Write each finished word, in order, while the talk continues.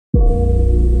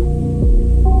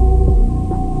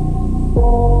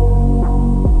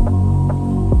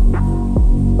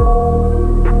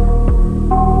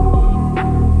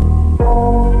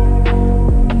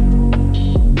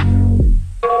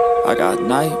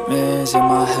nightmares in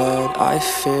my head. I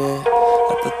fear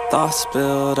that the thoughts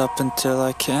build up until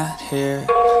I can't hear,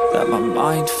 that my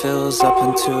mind fills up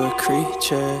into a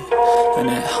creature, and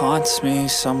it haunts me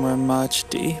somewhere much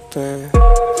deeper.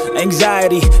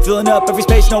 Anxiety, filling up every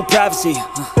space, no privacy.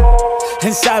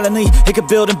 And silently, it could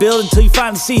build and build until you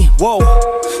finally see, whoa,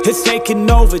 it's taking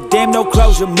over, damn, no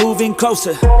closure, moving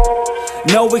closer.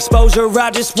 No exposure,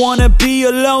 I just wanna be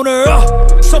a loner.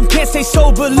 Some can't stay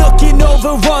sober, looking over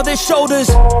all their shoulders,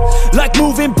 like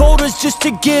moving boulders just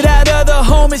to get out of the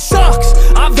home. It sucks,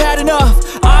 I've had enough,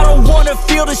 I don't wanna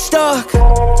feel the stuck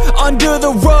under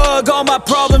the rug, all my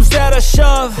problems that I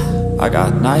shove. I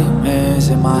got nightmares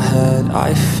in my head.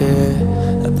 I fear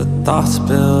that the thoughts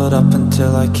build up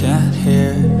until I can't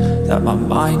hear, that my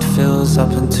mind fills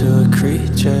up into a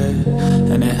creature,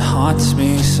 and it haunts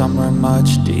me somewhere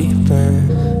much deeper.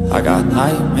 I got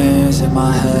nightmares in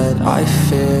my head. I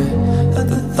fear that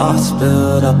the thoughts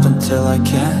build up until I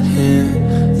can't hear,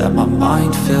 that my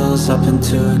mind fills up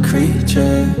into a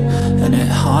creature, and it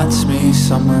haunts me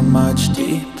somewhere much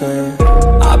deeper.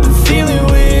 I've been feeling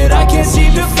weird, I can't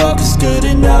seem to focus good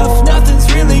enough.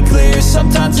 Nothing's really clear,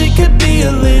 sometimes it could be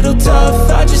a little tough.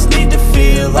 I just need to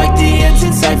feel like the end's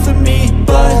in sight for me,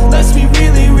 but let's be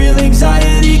really real,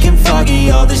 anxiety can foggy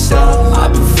all this stuff.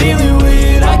 I've been feeling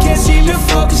weird, I can't seem to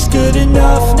focus good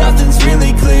enough. Nothing's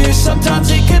really clear,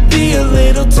 sometimes it could be a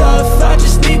little tough. I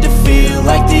just need to feel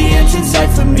like the end's in sight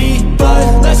for me,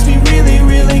 but let's be really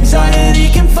real, anxiety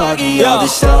can foggy all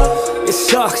this stuff. It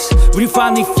sucks when you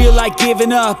finally feel like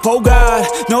giving up. Oh God,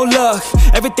 no luck,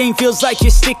 everything feels like you're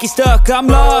sticky stuck. I'm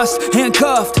lost,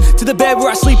 handcuffed to the bed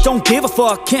where I sleep, don't give a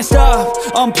fuck. Can't stop,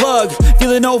 unplug,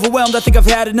 feeling overwhelmed, I think I've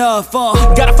had enough.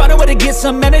 Gotta find a way to get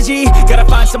some energy, gotta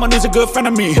find someone who's a good friend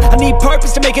of me. I need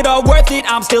purpose to make it all worth it,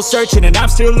 I'm still searching and I'm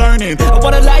still learning. I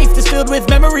want a life that's filled with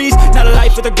memories, not a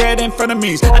life with regret and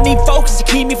frenemies. I need focus to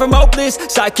keep me from hopeless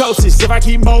psychosis if I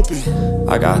keep moping.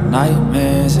 I got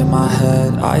nightmares in my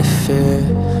head. I fear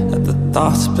that the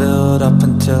thoughts build up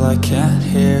until I can't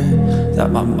hear,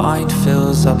 that my mind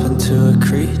fills up into a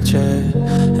creature,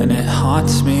 and it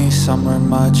haunts me somewhere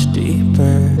much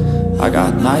deeper. I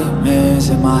got nightmares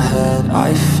in my head.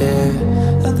 I fear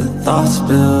that the thoughts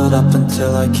build up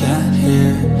until I can't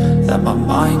hear, that my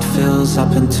mind fills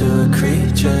up into a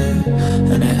creature,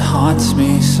 and it haunts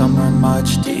me somewhere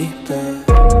much deeper.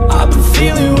 I've been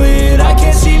feeling weird, I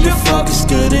can't seem to focus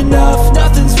good enough.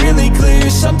 Nothing's really clear,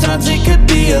 sometimes it could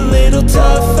be a little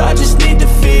tough. I just need to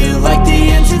feel like the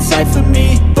end's in sight for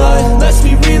me, but let's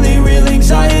be really real,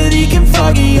 anxiety can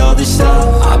foggy all this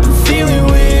stuff. I've been feeling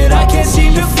weird, I can't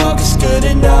seem to focus good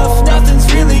enough.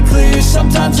 Nothing's really clear,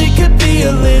 sometimes it could be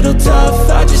a little tough.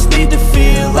 I just need to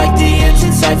feel like the end's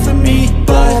in sight for me,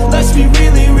 but let's be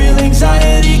really real,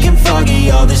 anxiety can foggy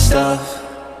all this stuff.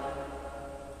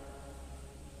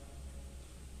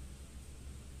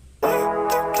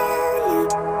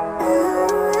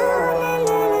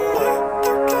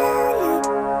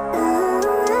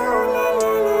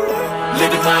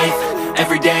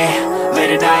 Every day,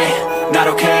 late at night, not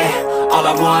okay. All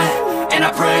I want, and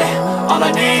I pray, all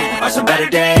I need are some better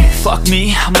days. Fuck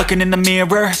me, I'm looking in the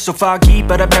mirror, so foggy,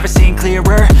 but I've never seen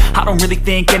clearer. I don't really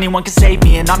think anyone can save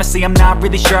me, and honestly I'm not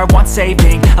really sure I want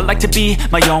saving. I like to be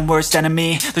my own worst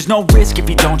enemy. There's no risk if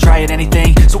you don't try at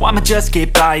anything, so I'ma just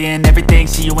keep buying everything.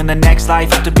 See you in the next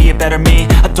life, have to be a better me.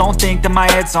 I don't think that my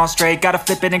head's on straight, gotta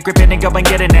flip it and grip it and go and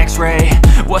get an x-ray.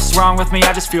 What's wrong with me?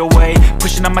 I just feel weight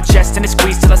pushing on my chest and it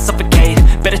squeezes till I suffocate.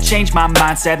 Better change my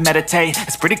mindset, meditate.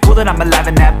 It's pretty cool that I'm alive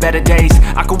and have better days.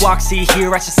 I could walk, see,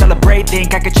 hear, I should celebrate.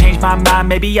 Think I could change my mind,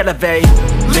 maybe elevate.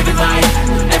 Living life,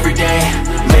 every day,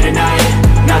 late at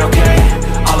night, not okay.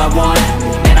 All I want,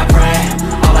 and I pray,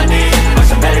 all I need are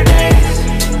some better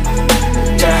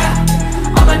days.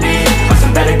 Yeah, all I need are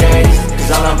some better days.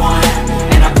 Cause all I want,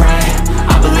 and I pray,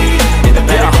 I believe in the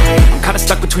better days. I'm kinda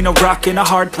stuck between a rock and a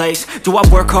hard place. Do I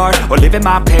work hard or live at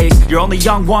my pace? You're only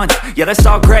young once, yeah that's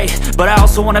all great, but I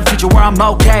also want a future where I'm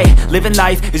okay. Living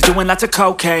life is doing lots of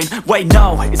cocaine. Wait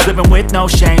no, it's living with no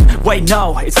shame. Wait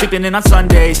no, it's sleeping in on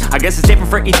Sundays. I guess it's different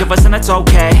for each of us and that's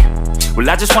okay. Well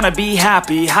I just wanna be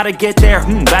happy, how to get there?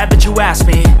 Glad that you asked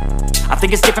me. I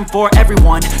think it's different for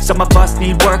everyone. Some of us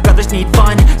need work, others need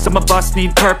fun. Some of us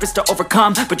need purpose to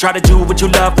overcome, but try to do what you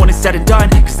love when it's said and done.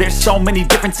 Cause there's so many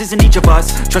differences in each of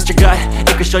us. Trust your gut,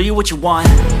 it can show you what you want.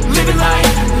 Living life,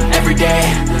 every day,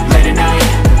 late at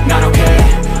night, not okay.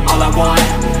 All I want,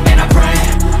 and I pray,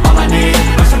 all I need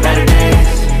are some better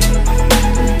days.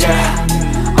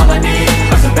 Yeah, all I need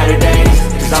are some better days.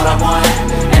 Cause all I want,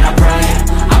 and I pray,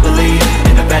 I believe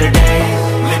in the better days.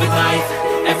 Living life,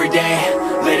 every day,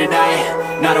 late at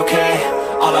night, not okay.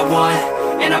 All I want,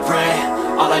 and I pray,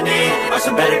 all I need need are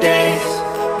some better days.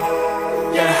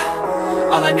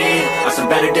 Yeah, all I need are some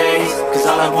better days. Cause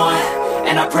all I want,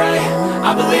 and I pray,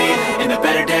 I believe in the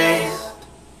better days.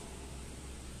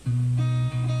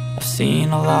 I've seen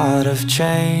a lot of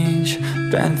change,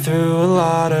 been through a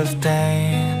lot of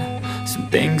pain. Some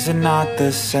things are not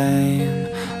the same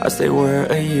as they were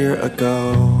a year ago,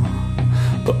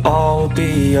 but all will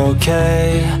be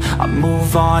okay. I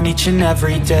move on each and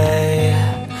every day.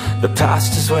 The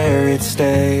past is where it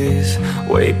stays,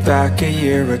 way back a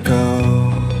year ago.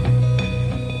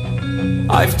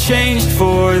 I've changed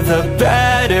for the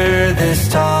better this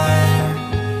time.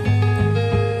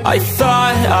 I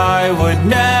thought I would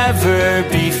never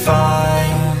be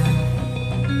fine.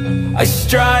 I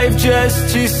strive just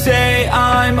to say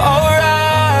I'm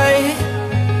alright,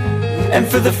 and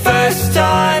for the first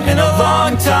time in a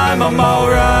long time I'm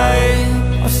alright.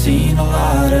 I've seen a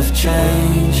lot of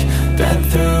change, been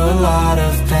through a lot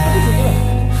of pain.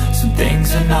 Some things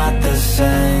are not the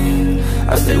same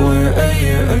as they were a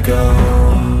year ago,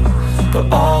 but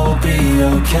all will be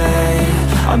okay.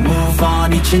 I move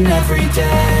on each and every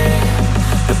day.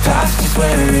 The past is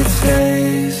where it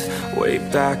stays, way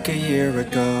back a year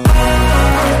ago.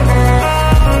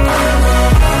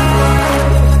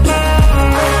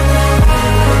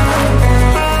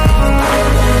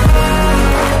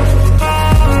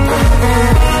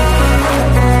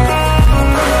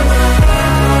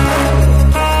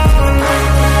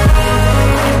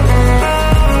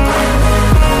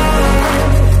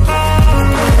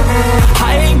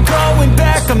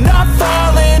 I'm not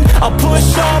falling. I'll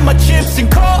push all my chips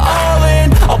and call all in.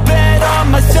 I'll bet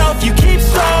on myself, you keep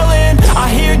stalling. I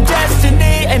hear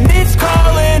destiny and it's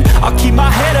calling. I'll keep my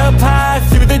head up high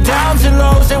through the downs and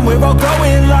lows, and we're all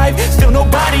growing life. Still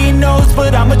nobody knows,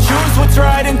 but I'ma choose what's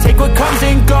right and take what comes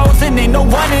and goes. And ain't no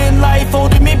one in life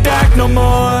holding me back no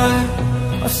more.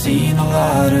 I've seen a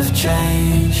lot of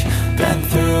change, been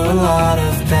through a lot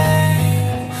of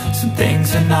pain. Some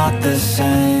things are not the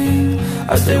same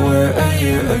as they were a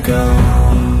year ago,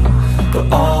 but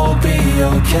all will be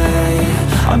okay.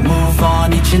 I move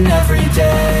on each and every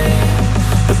day.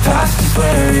 The past is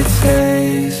where it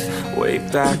stays, way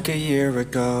back a year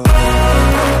ago.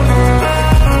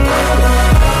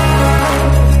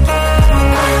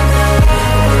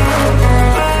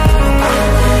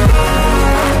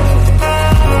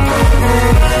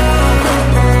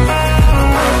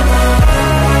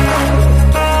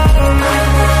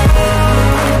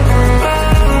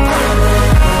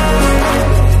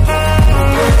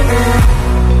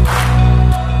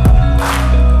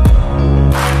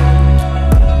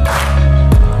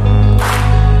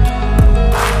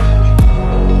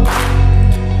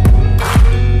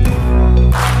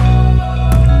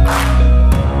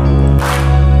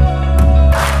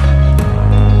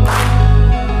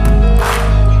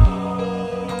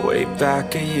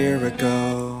 Back a year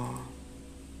ago.